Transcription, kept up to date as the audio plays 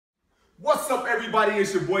What's up, everybody?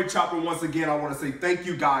 It's your boy Chopper. Once again, I want to say thank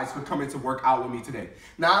you guys for coming to work out with me today.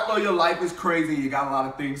 Now, I know your life is crazy and you got a lot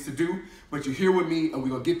of things to do, but you're here with me and we're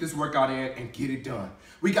going to get this workout in and get it done.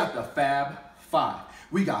 We got the Fab 5.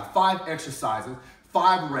 We got 5 exercises,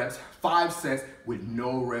 5 reps, 5 sets with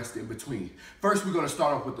no rest in between. First, we're going to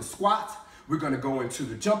start off with the squats. We're going to go into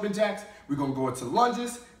the jumping jacks. We're going to go into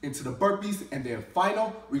lunges, into the burpees, and then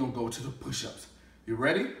final, we're going to go to the push-ups. You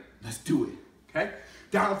ready? Let's do it, okay?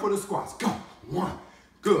 Down for the squats, go. 1,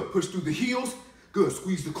 good, push through the heels, good,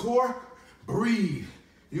 squeeze the core, breathe.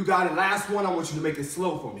 You got it, last one, I want you to make it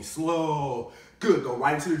slow for me, slow. Good, go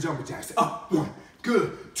right into the jumping jacks, up, 1,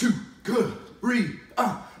 good, 2, good, breathe,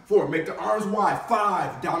 up, 4, make the arms wide,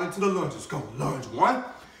 5, down into the lunges, go, lunge, 1,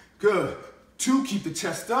 good, 2, keep the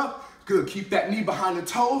chest up, good, keep that knee behind the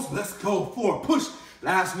toes, let's go, 4, push,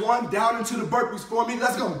 last one, down into the burpees for me,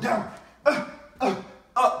 let's go, down,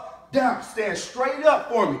 up, down, stand straight up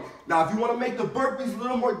for me. Now, if you want to make the burpees a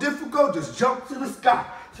little more difficult, just jump to the sky.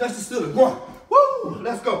 Touch the ceiling. 1, woo,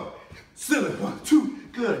 let's go. Ceiling, 1, 2,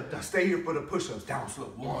 good. Now, stay here for the push-ups. Down slow.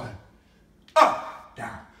 1, up,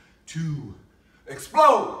 down, 2,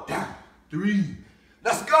 explode, down, 3,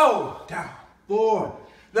 let's go, down, 4,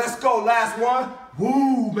 let's go, last one,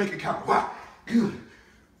 woo, make it count. Wow, good,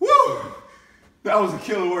 woo. That was a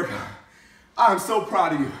killer workout. I'm so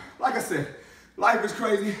proud of you. Like I said, life is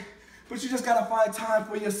crazy, but you just gotta find time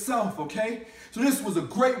for yourself, okay? So this was a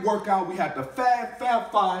great workout. We had the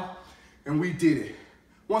Fab 5, and we did it.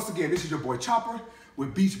 Once again, this is your boy Chopper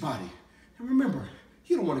with Beachbody. And remember,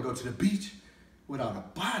 you don't wanna go to the beach without a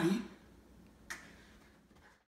body.